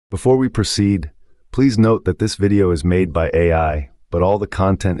Before we proceed, please note that this video is made by AI, but all the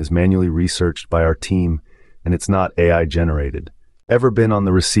content is manually researched by our team, and it's not AI generated. Ever been on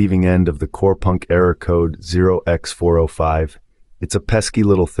the receiving end of the Corepunk error code 0x405? It's a pesky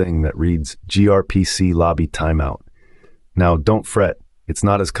little thing that reads gRPC lobby timeout. Now, don't fret, it's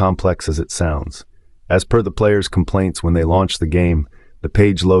not as complex as it sounds. As per the player's complaints when they launch the game, the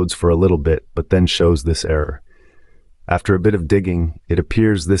page loads for a little bit, but then shows this error. After a bit of digging, it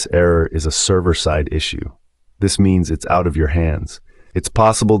appears this error is a server-side issue. This means it's out of your hands. It's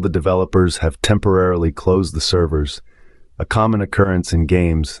possible the developers have temporarily closed the servers, a common occurrence in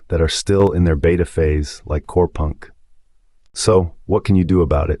games that are still in their beta phase, like Corepunk. So, what can you do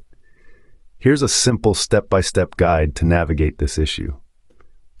about it? Here's a simple step-by-step guide to navigate this issue.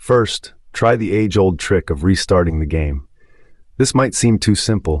 First, try the age-old trick of restarting the game. This might seem too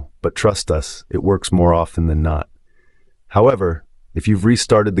simple, but trust us, it works more often than not. However, if you've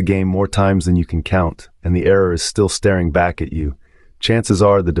restarted the game more times than you can count, and the error is still staring back at you, chances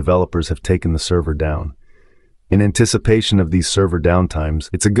are the developers have taken the server down. In anticipation of these server downtimes,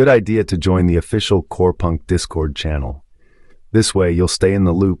 it's a good idea to join the official Corepunk Discord channel. This way, you'll stay in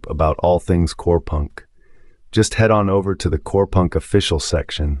the loop about all things Corepunk. Just head on over to the Corepunk official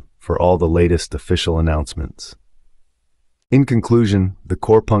section for all the latest official announcements. In conclusion, the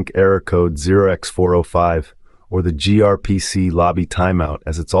Corepunk error code 0x405, or the gRPC lobby timeout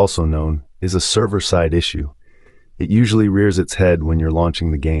as it's also known, is a server-side issue. It usually rears its head when you're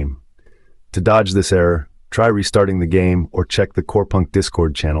launching the game. To dodge this error, try restarting the game or check the Corepunk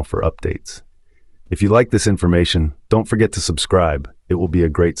Discord channel for updates. If you like this information, don't forget to subscribe. It will be a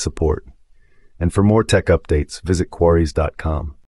great support. And for more tech updates, visit quarries.com.